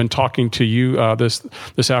 Martin, we've been talking to you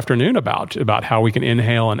this afternoon about how we can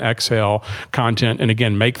inhale and exhale content, and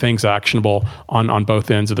again, make things actionable on both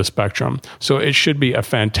ends of the spectrum. So it should be a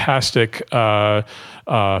fantastic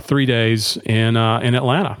 3 days in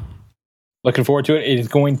Atlanta. Looking forward to it. It is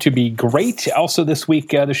going to be great. Also this week,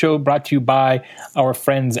 the show brought to you by our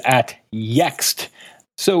friends at Yext.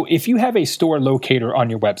 So if you have a store locator on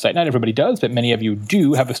your website, not everybody does, but many of you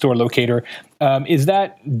do have a store locator. Is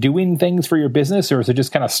that doing things for your business, or is it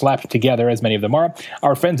just kind of slapped together, as many of them are?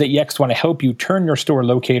 Our friends at Yext want to help you turn your store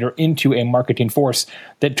locator into a marketing force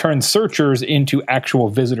that turns searchers into actual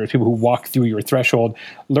visitors, people who walk through your threshold.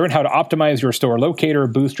 Learn how to optimize your store locator,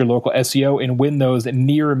 boost your local SEO, and win those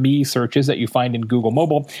near me searches that you find in Google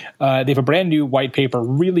Mobile. They have a brand new white paper,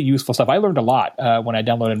 really useful stuff. I learned a lot when I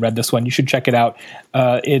downloaded and read this one. You should check it out.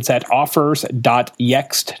 It's at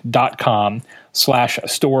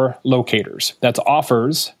offers.yext.com/store locators. That's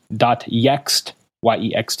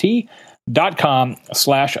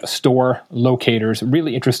offers.yext.com/store locators.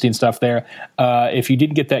 Really interesting stuff there. If you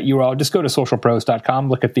didn't get that URL, just go to socialpros.com,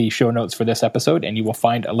 look at the show notes for this episode, and you will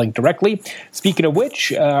find a link directly. Speaking of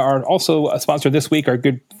which, are also a sponsor this week, our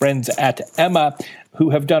good friends at Emma, who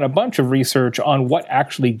have done a bunch of research on what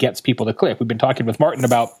actually gets people to click. We've been talking with Martin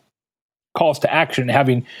about calls to action,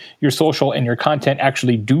 having your social and your content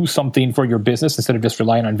actually do something for your business instead of just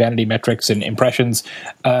relying on vanity metrics and impressions.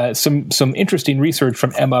 Some interesting research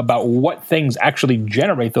from Emma about what things actually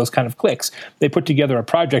generate those kind of clicks. They put together a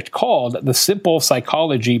project called The Simple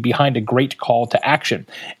Psychology Behind a Great Call to Action.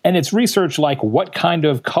 And it's research like, what kind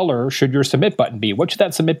of color should your submit button be? What should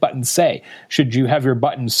that submit button say? Should you have your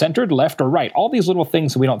button centered, left, or right? All these little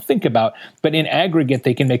things that we don't think about, but in aggregate,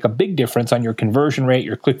 they can make a big difference on your conversion rate,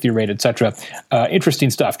 your click-through rate, etc.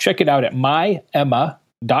 Interesting stuff. Check it out at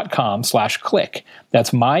myemma.com/click.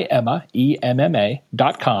 That's myemma,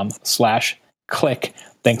 EMMA.com/click.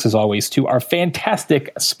 Thanks as always to our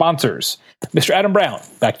fantastic sponsors. Mr. Adam Brown,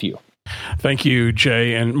 back to you. Thank you,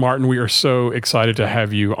 Jay and Martin. We are so excited to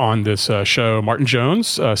have you on this show. Martin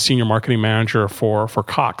Jones, Senior Marketing Manager for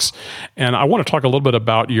Cox. And I want to talk a little bit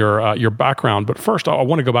about your background. But first, I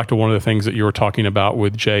want to go back to one of the things that you were talking about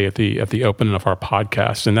with Jay at the opening of our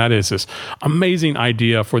podcast. And that is this amazing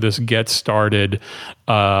idea for this Get Started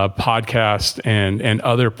podcast and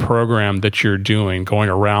other program that you're doing, going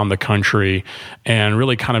around the country and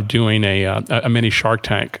really kind of doing a mini Shark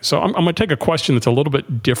Tank. So I'm going to take a question that's a little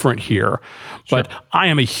bit different here, but sure. I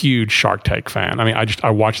am a huge Shark Tank fan. I mean, I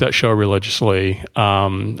watch that show religiously.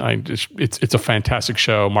 It's a fantastic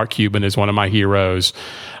show. Mark Cuban is one of my heroes.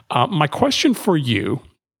 My question for you,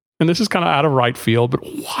 and this is kind of out of right field, but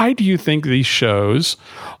why do you think these shows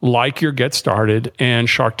like your Get Started and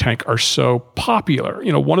Shark Tank are so popular?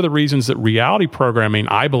 You know, one of the reasons that reality programming,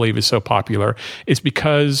 I believe, is so popular is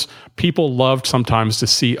because people loved sometimes to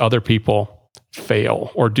see other people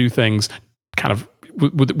fail or do things kind of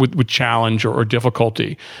with challenge or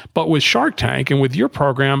difficulty. But with Shark Tank and with your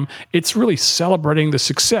program, it's really celebrating the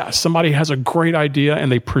success. Somebody has a great idea and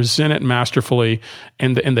they present it masterfully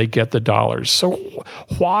and they get the dollars. So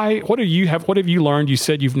what have you learned? You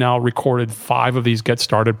said you've now recorded 5 of these Get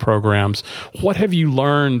Started programs. What have you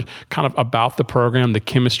learned kind of about the program, the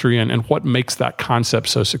chemistry, and what makes that concept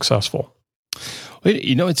so successful?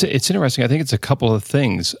 You know, it's interesting. I think it's a couple of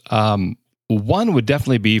things. One would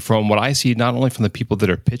definitely be from what I see, not only from the people that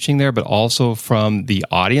are pitching there, but also from the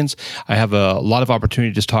audience. I have a lot of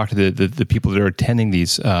opportunity to just talk to the people that are attending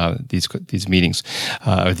these meetings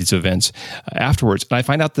or these events afterwards, and I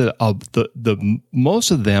find out that the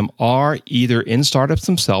most of them are either in startups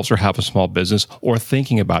themselves or have a small business or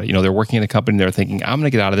thinking about it. You know, they're working in a company, and they're thinking, I'm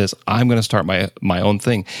going to get out of this. I'm going to start my own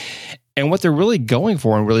thing. And what they're really going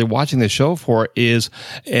for and really watching the show for is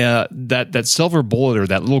that silver bullet or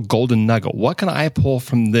that little golden nugget. What can I pull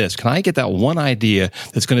from this? Can I get that one idea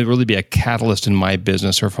that's going to really be a catalyst in my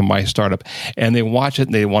business or from my startup? And they watch it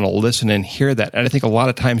and they want to listen and hear that. And I think a lot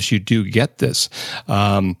of times you do get this.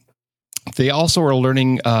 They also are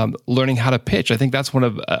learning how to pitch. I think that's one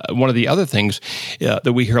of the other things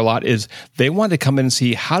that we hear a lot is they want to come in and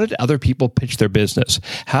see how did other people pitch their business?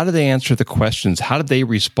 How do they answer the questions? How did they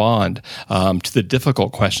respond to the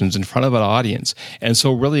difficult questions in front of an audience? And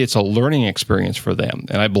so really it's a learning experience for them.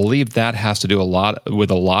 And I believe that has to do a lot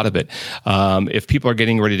of it. If people are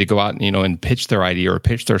getting ready to go out and pitch their idea or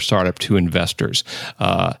pitch their startup to investors,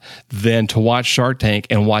 then to watch Shark Tank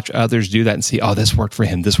and watch others do that and see, oh, this worked for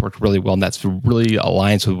him. This worked really well. And that's really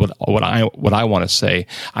aligns with what I want to say.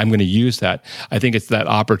 I'm going to use that. I think it's that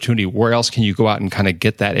opportunity. Where else can you go out and kind of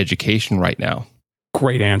get that education right now?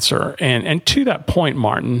 Great answer. And to that point,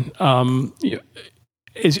 Martin,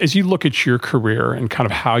 as you look at your career and kind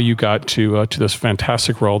of how you got to this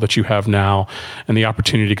fantastic role that you have now and the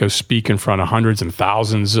opportunity to go speak in front of hundreds and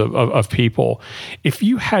thousands of people, if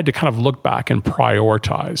you had to kind of look back and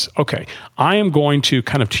prioritize, okay, I am going to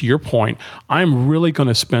kind of, to your point, I'm really going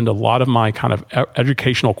to spend a lot of my kind of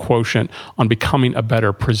educational quotient on becoming a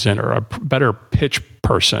better presenter, a better pitch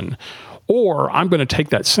person. Or I'm going to take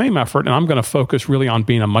that same effort and I'm going to focus really on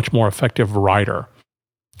being a much more effective writer.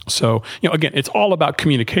 So, again, it's all about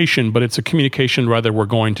communication, but it's a communication whether we're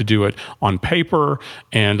going to do it on paper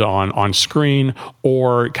and on screen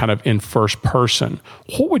or kind of in first person.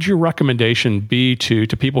 What would your recommendation be to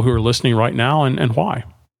people who are listening right now and why?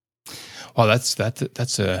 Well, that's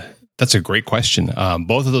a great question.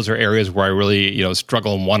 Both of those are areas where I really,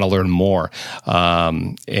 struggle and want to learn more.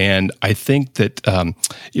 And I think that,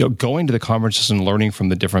 going to the conferences and learning from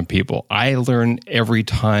the different people, I learn every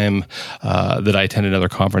time that I attend another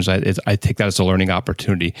conference. I take that as a learning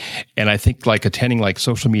opportunity. And I think attending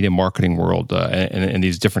Social Media Marketing World and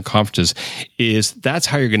these different conferences that's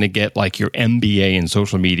how you're going to get your MBA in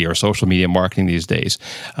social media or social media marketing these days.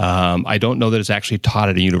 I don't know that it's actually taught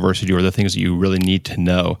at a university or the things that you really need to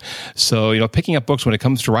know. So, picking up books when it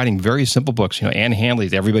comes to writing, very simple books. Anne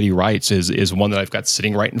Handley's Everybody Writes is one that I've got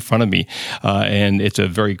sitting right in front of me. And it's a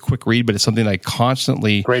very quick read, but it's something I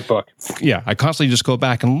constantly... Great book. Yeah, I constantly just go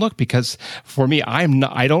back and look because for me,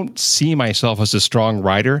 I don't see myself as a strong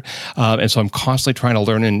writer. And so I'm constantly trying to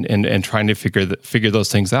learn and trying to figure those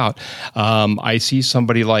things out. I see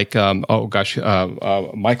somebody like,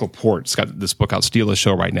 Michael Port's got this book out, Steal the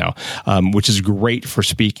Show right now, which is great for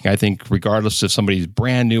speaking. I think regardless if somebody's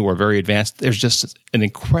brand new or very advanced, there's just an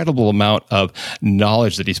incredible amount of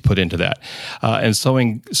knowledge that he's put into that. And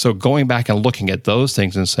so going back and looking at those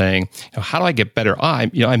things and saying, how do I get better?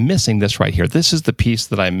 I'm missing this right here. This is the piece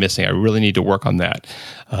that I'm missing. I really need to work on that.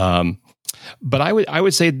 But I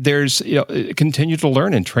would say there's continue to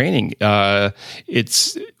learn and training.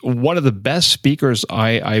 It's one of the best speakers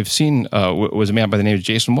I've seen was a man by the name of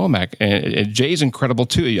Jason Womack, and Jay's incredible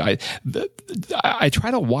too. I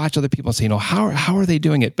try to watch other people and say, how are they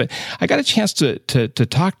doing it? But I got a chance to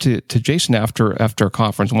talk to Jason after a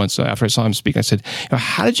conference once after I saw him speak. I said,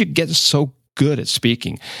 how did you get so good at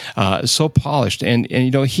speaking, so polished? And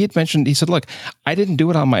he had mentioned, he said, look, I didn't do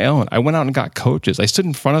it on my own. I went out and got coaches. I stood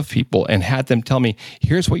in front of people and had them tell me,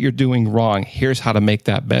 here's what you're doing wrong. Here's how to make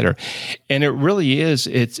that better. And it really is,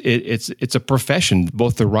 it's a profession,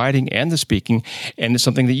 both the writing and the speaking, and it's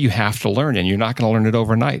something that you have to learn, and you're not going to learn it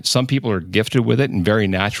overnight. Some people are gifted with it and very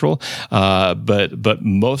natural, but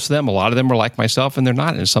most of them, a lot of them are like myself, and they're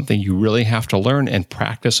not. And it's something you really have to learn and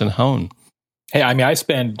practice and hone. Hey, I mean, I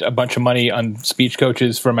spend a bunch of money on speech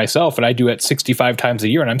coaches for myself, and I do it 65 times a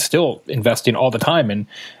year, and I'm still investing all the time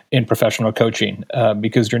in professional coaching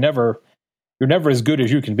because you're never as good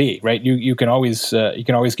as you can be, right? You can always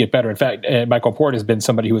get better. In fact, Michael Port has been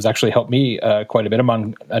somebody who has actually helped me quite a bit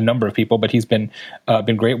among a number of people, but he's been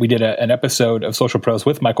great. We did an episode of Social Pros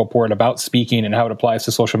with Michael Port about speaking and how it applies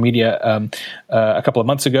to social media a couple of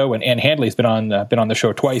months ago. And Ann Handley's been on the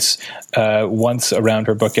show twice, once around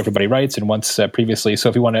her book Everybody Writes, and once previously. So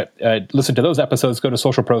if you want to listen to those episodes, go to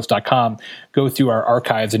socialpros.com, go through our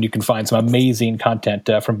archives, and you can find some amazing content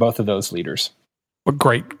from both of those leaders. Well,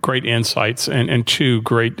 great insights, and two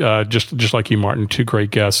great, just like you, Martin, two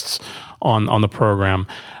great guests on the program.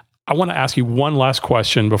 I want to ask you one last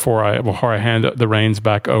question before I hand the reins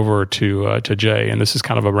back over to Jay, and this is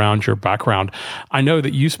kind of around your background. I know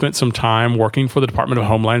that you spent some time working for the Department of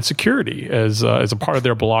Homeland Security as a part of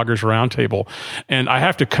their Bloggers Roundtable, and I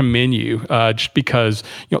have to commend you just because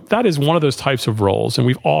that is one of those types of roles, and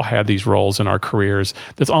we've all had these roles in our careers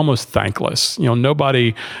that's almost thankless.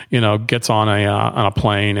 Nobody gets on a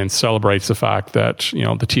plane and celebrates the fact that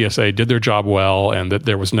the TSA did their job well and that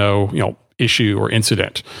there was no issue or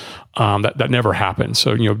incident. That never happened.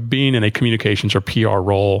 So, being in a communications or PR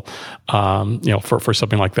role, for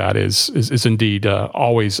something like that is indeed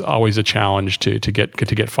always a challenge to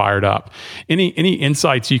get fired up. Any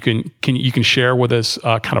insights you can share with us,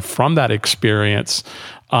 kind of from that experience,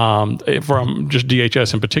 from just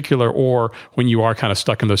DHS in particular, or when you are kind of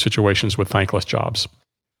stuck in those situations with thankless jobs?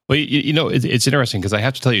 Well, it's interesting because I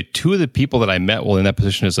have to tell you, two of the people that I met while in that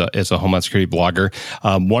position as a Homeland Security blogger,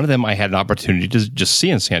 one of them I had an opportunity to just see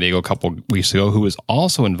in San Diego a couple of weeks ago, who was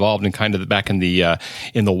also involved in kind of back in the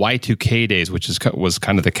Y2K days, which was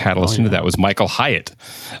kind of the catalyst into that, was Michael Hyatt,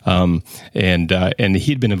 and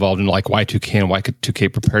he'd been involved in like Y2K and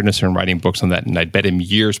Y2K preparedness and writing books on that, and I'd met him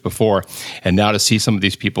years before, and now to see some of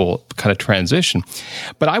these people kind of transition,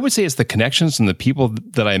 but I would say it's the connections and the people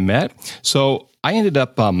that I met. So I ended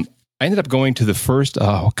up going to the first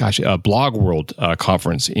Blog World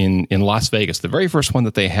conference in Las Vegas, the very first one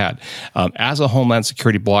that they had, as a Homeland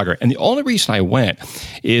Security blogger. And the only reason I went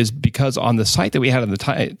is because on the site that we had at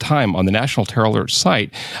the time, on the National Terror Alert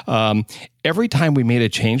site, every time we made a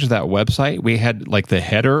change to that website, we had like the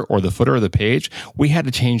header or the footer of the page, we had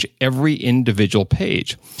to change every individual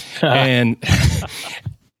page. And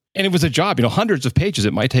it was a job, hundreds of pages.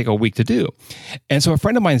 It might take a week to do. And so a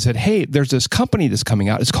friend of mine said, hey, there's this company that's coming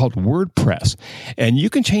out. It's called WordPress. And you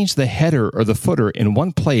can change the header or the footer in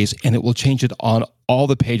one place, and it will change it on all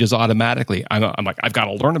the pages automatically. I'm like, I've got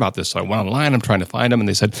to learn about this. So I went online. I'm trying to find them. And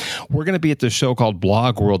they said, we're going to be at this show called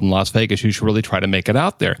Blog World in Las Vegas. You should really try to make it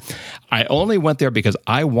out there. I only went there because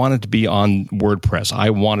I wanted to be on WordPress. I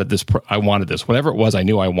wanted this. Whatever it was, I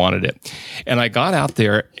knew I wanted it. And I got out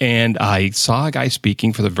there and I saw a guy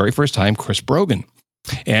speaking for the very first time, Chris Brogan.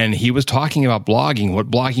 And he was talking about blogging, what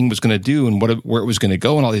blogging was going to do and where it was going to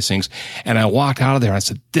go and all these things. And I walked out of there and I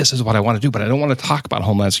said, this is what I want to do, but I don't want to talk about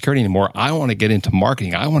Homeland Security anymore. I want to get into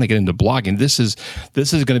marketing. I want to get into blogging. This is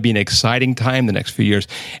going to be an exciting time the next few years.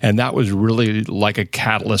 And that was really like a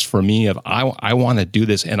catalyst for me of I want to do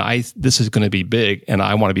this, and this is going to be big, and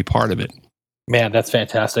I want to be part of it. Man, that's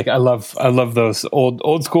fantastic. I love those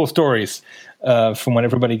old school stories from when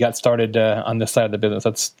everybody got started on this side of the business.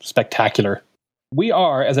 That's spectacular. We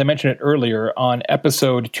are, as I mentioned it earlier, on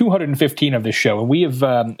episode 215 of this show, and we have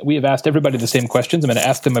asked everybody the same questions. I'm going to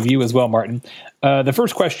ask them of you as well, Martin. The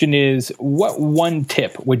first question is, what one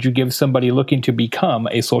tip would you give somebody looking to become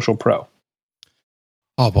a social pro?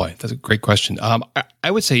 Oh boy, that's a great question.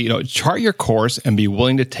 I would say, chart your course and be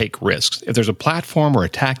willing to take risks. If there's a platform or a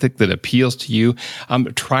tactic that appeals to you,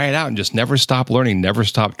 try it out and just never stop learning, never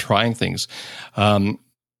stop trying things.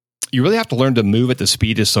 you really have to learn to move at the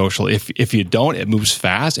speed of social. If you don't, it moves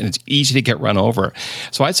fast and it's easy to get run over.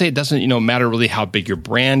 So I'd say it doesn't, matter really how big your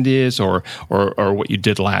brand is or what you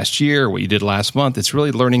did last year, or what you did last month. It's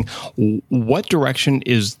really learning what direction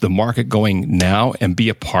is the market going now and be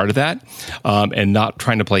a part of that, and not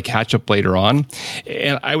trying to play catch up later on.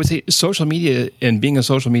 And I would say social media and being a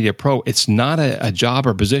social media pro, it's not a job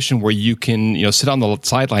or position where you can, sit on the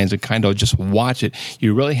sidelines and kind of just watch it.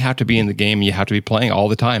 You really have to be in the game and you have to be playing all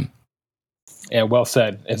the time. Yeah, well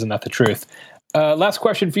said. Isn't that the truth? Last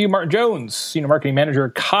question for you, Martin Jones, Senior Marketing Manager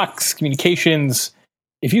at Cox Communications.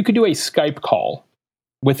 If you could do a Skype call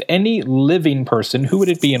with any living person, who would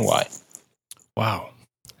it be and why? Wow.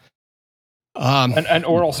 An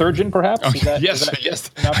oral surgeon, perhaps? Okay,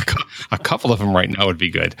 yes. A couple of them right now would be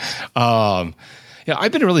good.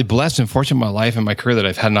 I've been really blessed and fortunate in my life and my career that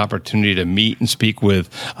I've had an opportunity to meet and speak with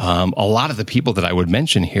a lot of the people that I would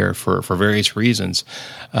mention here for various reasons.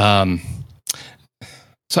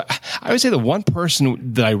 So I would say the one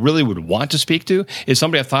person that I really would want to speak to is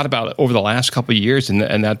somebody I've thought about over the last couple of years, and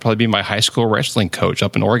that'd probably be my high school wrestling coach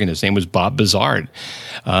up in Oregon. His name was Bob Bizard.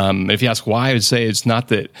 If you ask why, I would say it's not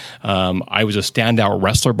that I was a standout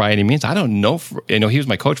wrestler by any means. I don't know. He was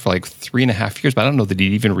my coach for like 3.5 years, but I don't know that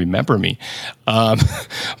he'd even remember me.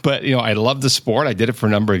 But I loved the sport. I did it for a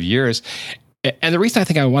number of years. And the reason I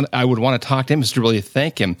think I would want to talk to him is to really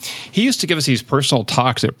thank him. He used to give us these personal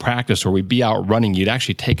talks at practice where we'd be out running. You'd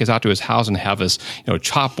actually take us out to his house and have us,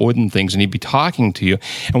 chop wood and things, and he'd be talking to you.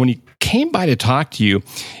 And when he came by to talk to you,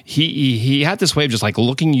 he had this way of just like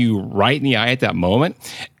looking you right in the eye at that moment.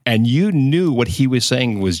 And you knew what he was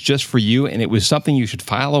saying was just for you, and it was something you should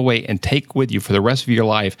file away and take with you for the rest of your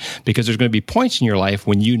life, because there's going to be points in your life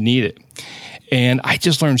when you need it. And I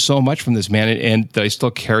just learned so much from this man, and that I still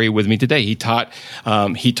carry with me today. He taught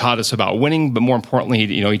us about winning, but more importantly,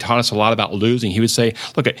 he taught us a lot about losing. He would say,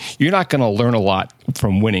 "Look, you're not going to learn a lot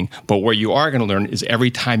from winning, but where you are going to learn is every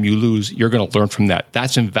time you lose, you're going to learn from that.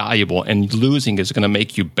 That's invaluable, and losing is going to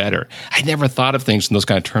make you better." I never thought of things in those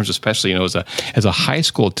kind of terms, especially as a high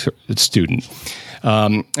school student.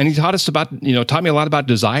 And he taught me a lot about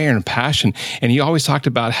desire and passion. And he always talked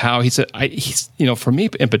about how he said, for me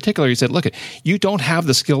in particular, he said, "Look, you don't have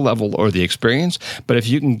the skill level or the experience, but if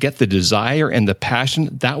you can get the desire and the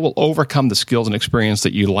passion, that will overcome the skills and experience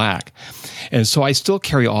that you lack." And so I still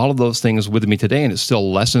carry all of those things with me today, and it's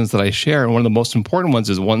still lessons that I share. And one of the most important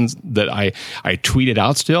ones is ones that I tweeted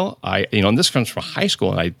out still. And this comes from high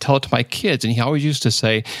school, and I tell it to my kids. And he always used to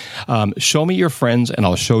say, "Show me your friends, and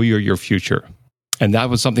I'll show you your future." And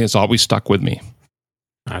that was something that's always stuck with me.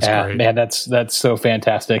 That's great. Man, that's so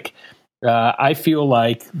fantastic. I feel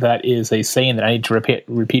like that is a saying that I need to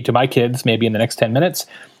repeat to my kids maybe in the next 10 minutes.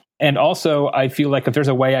 And also, I feel like if there's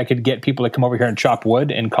a way I could get people to come over here and chop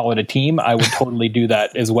wood and call it a team, I would totally do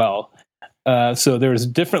that as well. So there's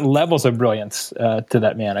different levels of brilliance to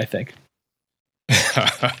that man, I think.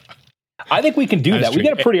 I think we can do that. We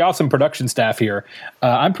got a pretty awesome production staff here.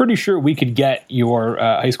 I'm pretty sure we could get your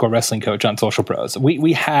high school wrestling coach on Social Pros.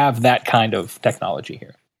 We have that kind of technology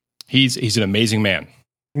here. He's an amazing man.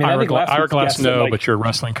 Ira Glass, no, but your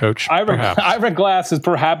wrestling coach, perhaps. Ira Glass is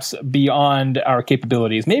perhaps beyond our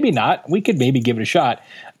capabilities. Maybe not. We could maybe give it a shot.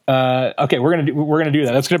 Okay, we're gonna do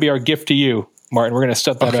that. That's gonna be our gift to you, Martin. We're gonna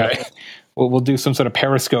set that up. We'll do some sort of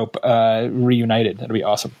Periscope reunited. That'd be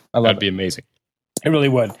awesome. That'd be amazing. It really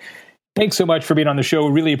would. Thanks so much for being on the show.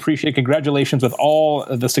 We really appreciate it. Congratulations with all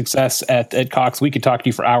the success at Cox. We could talk to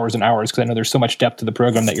you for hours and hours because I know there's so much depth to the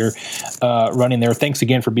program that you're running there. Thanks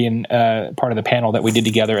again for being part of the panel that we did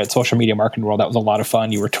together at Social Media Marketing World. That was a lot of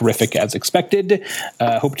fun. You were terrific as expected.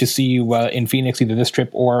 Hope to see you in Phoenix, either this trip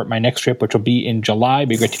or my next trip, which will be in July. It'd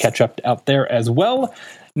be great to catch up out there as well.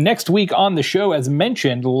 Next week on the show, as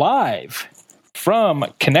mentioned, live from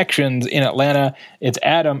Connections in Atlanta, it's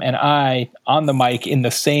Adam and I on the mic in the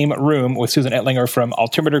same room with Susan Ettlinger from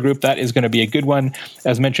Altimeter Group. That is going to be a good one.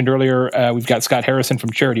 As mentioned earlier, we've got Scott Harrison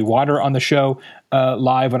from Charity Water on the show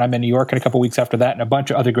live when I'm in New York in a couple weeks after that, and a bunch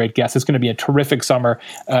of other great guests. It's going to be a terrific summer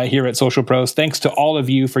here at Social Pros. Thanks to all of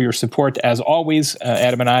you for your support. As always,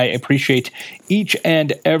 Adam and I appreciate each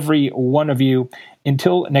and every one of you.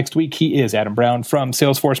 Until next week, he is Adam Brown from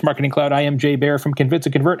Salesforce Marketing Cloud. I am Jay Baer from Convince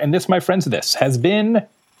and Convert, and this, my friends, has been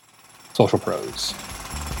Social Pros.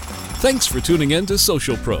 Thanks for tuning in to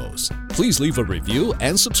Social Pros. Please leave a review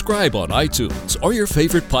and subscribe on iTunes or your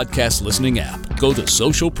favorite podcast listening app. Go to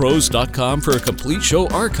socialpros.com for a complete show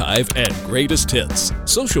archive and greatest hits.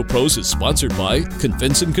 Social Pros is sponsored by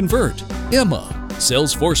Convince and Convert, Emma,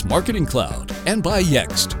 Salesforce Marketing Cloud, and by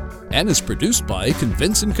Yext, and is produced by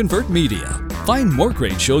Convince and Convert Media. Find more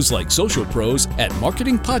great shows like Social Pros at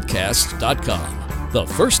marketingpodcast.com. the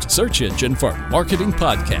first search engine for marketing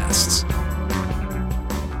podcasts.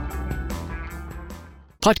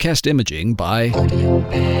 Podcast imaging by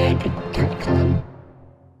AudioBag.com.